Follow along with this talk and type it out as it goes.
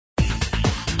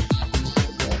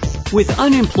With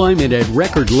unemployment at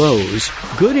record lows,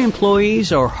 good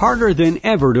employees are harder than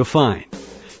ever to find.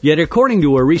 Yet according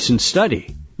to a recent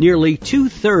study, nearly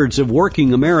 2/3 of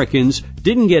working Americans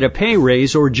didn't get a pay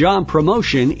raise or job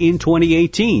promotion in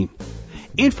 2018.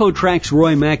 InfoTrack's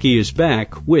Roy Mackey is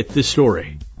back with the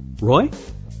story. Roy?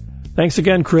 Thanks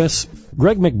again, Chris.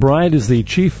 Greg McBride is the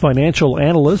Chief Financial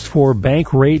Analyst for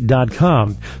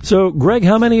Bankrate.com. So, Greg,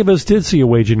 how many of us did see a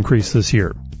wage increase this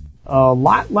year? A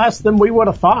lot less than we would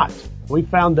have thought. We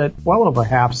found that well over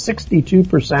half,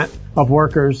 62% of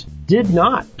workers did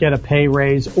not get a pay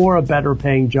raise or a better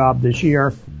paying job this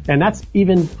year. And that's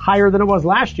even higher than it was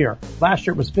last year. Last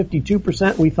year it was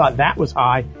 52%. We thought that was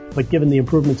high, but given the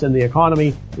improvements in the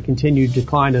economy, the continued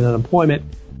decline in unemployment,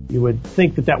 you would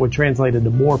think that that would translate into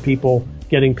more people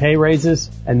getting pay raises,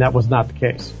 and that was not the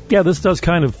case. Yeah, this does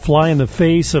kind of fly in the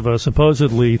face of a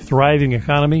supposedly thriving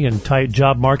economy and tight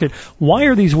job market. Why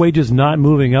are these wages not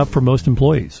moving up for most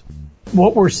employees?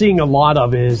 What we're seeing a lot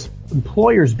of is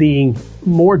employers being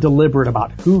more deliberate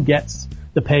about who gets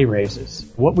the pay raises.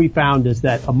 What we found is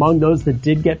that among those that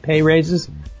did get pay raises,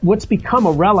 what's become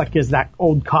a relic is that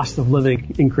old cost of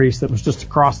living increase that was just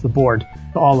across the board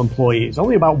to all employees.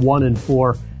 Only about 1 in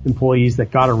 4 employees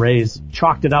that got a raise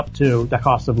chalked it up to the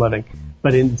cost of living.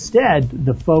 But instead,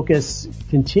 the focus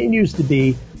continues to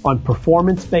be on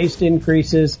performance-based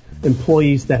increases,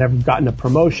 employees that have gotten a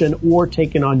promotion or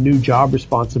taken on new job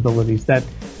responsibilities. That,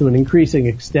 to an increasing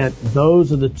extent,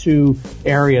 those are the two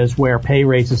areas where pay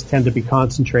raises tend to be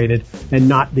concentrated and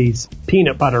not these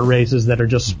peanut butter raises that are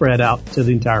just spread out to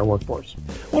the entire workforce.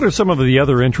 What are some of the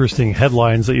other interesting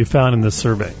headlines that you found in this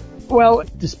survey? Well,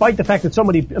 despite the fact that so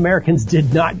many Americans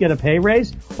did not get a pay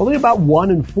raise, only about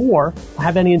 1 in 4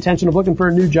 have any intention of looking for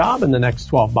a new job in the next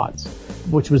 12 months,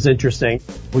 which was interesting.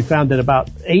 We found that about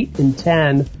 8 in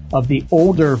 10 of the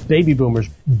older baby boomers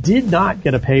did not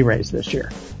get a pay raise this year,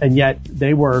 and yet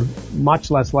they were much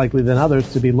less likely than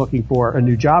others to be looking for a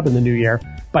new job in the new year.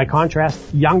 By contrast,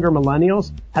 younger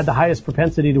millennials had the highest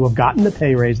propensity to have gotten a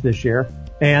pay raise this year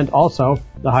and also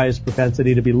the highest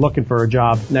propensity to be looking for a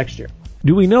job next year.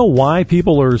 Do we know why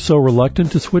people are so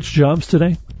reluctant to switch jobs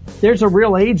today? There's a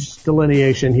real age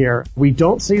delineation here. We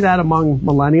don't see that among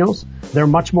millennials. They're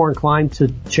much more inclined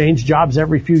to change jobs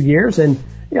every few years. And,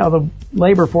 the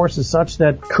labor force is such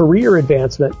that career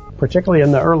advancement, particularly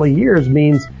in the early years,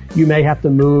 means you may have to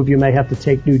move, you may have to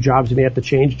take new jobs, you may have to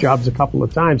change jobs a couple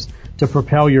of times to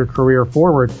propel your career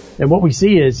forward. And what we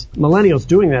see is millennials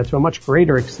doing that to a much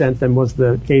greater extent than was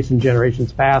the case in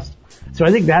generations past. So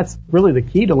I think that's really the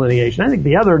key delineation. I think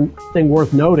the other thing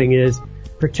worth noting is,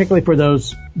 particularly for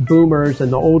those boomers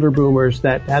and the older boomers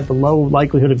that had the low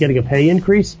likelihood of getting a pay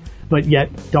increase, but yet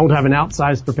don't have an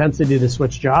outsized propensity to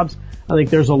switch jobs, I think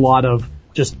there's a lot of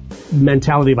just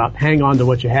mentality about hang on to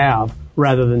what you have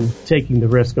rather than taking the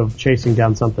risk of chasing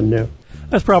down something new.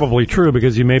 That's probably true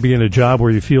because you may be in a job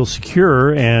where you feel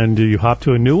secure and you hop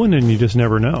to a new one and you just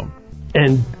never know.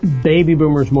 And baby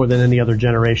boomers, more than any other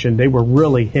generation, they were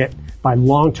really hit by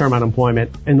long-term unemployment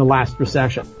in the last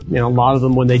recession. A lot of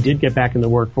them, when they did get back in the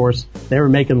workforce, they were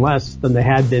making less than they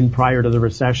had been prior to the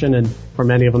recession. And for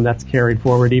many of them, that's carried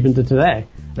forward even to today.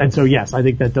 And so, yes, I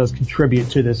think that does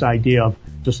contribute to this idea of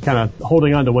just kind of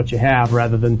holding on to what you have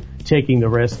rather than taking the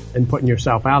risk and putting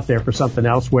yourself out there for something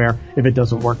else where if it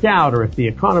doesn't work out or if the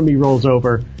economy rolls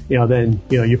over, then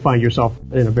you find yourself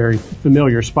in a very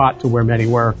familiar spot to where many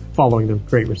were following the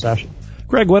Great Recession.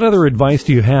 Greg, what other advice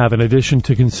do you have in addition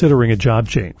to considering a job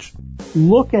change?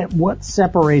 Look at what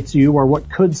separates you or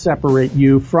what could separate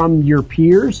you from your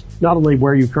peers, not only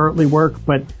where you currently work,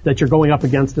 but that you're going up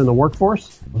against in the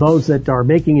workforce. Those that are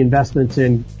making investments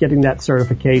in getting that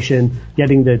certification,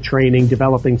 getting the training,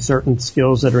 developing certain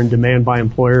skills that are in demand by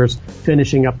employers,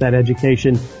 finishing up that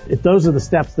education. If those are the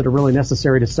steps that are really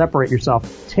necessary to separate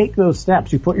yourself, take those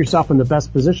steps. You put yourself in the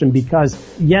best position because,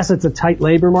 yes, it's a tight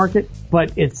labor market,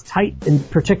 but it's tight in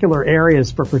particular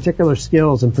areas for particular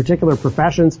skills and particular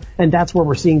professions, and that's where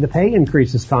we're seeing the pay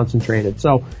increases concentrated.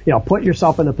 So, put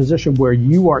yourself in a position where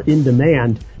you are in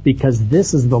demand because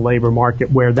this is the labor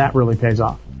market where that really pays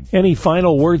off. Any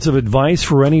final words of advice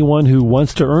for anyone who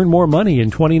wants to earn more money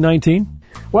in 2019?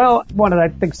 Well, one of the, I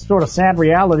think, sort of sad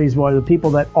realities were the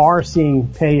people that are seeing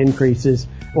pay increases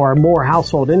or more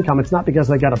household income. It's not because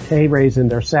they got a pay raise in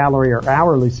their salary or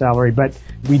hourly salary, but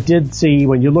we did see,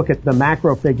 when you look at the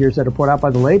macro figures that are put out by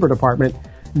the Labor Department,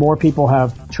 more people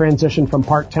have transitioned from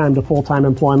part-time to full-time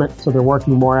employment, so they're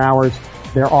working more hours.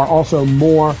 There are also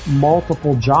more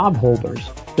multiple job holders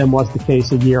than was the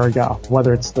case a year ago.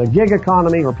 Whether it's the gig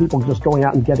economy or people just going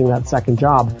out and getting that second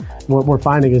job, what we're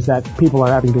finding is that people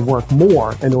are having to work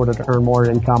more in order to earn more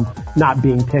income, not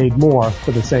being paid more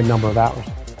for the same number of hours.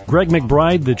 Greg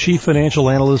McBride, the Chief Financial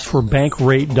Analyst for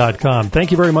Bankrate.com.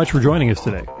 Thank you very much for joining us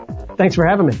today. Thanks for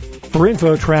having me. For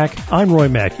InfoTrack, I'm Roy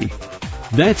Mackey.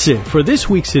 That's it for this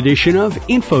week's edition of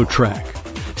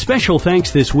InfoTrack. Special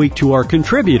thanks this week to our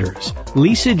contributors,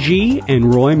 Lisa G.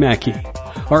 and Roy Mackey.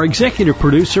 Our executive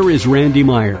producer is Randy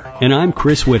Meyer, and I'm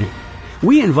Chris Whitting.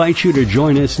 We invite you to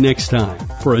join us next time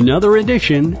for another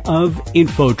edition of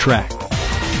InfoTrack.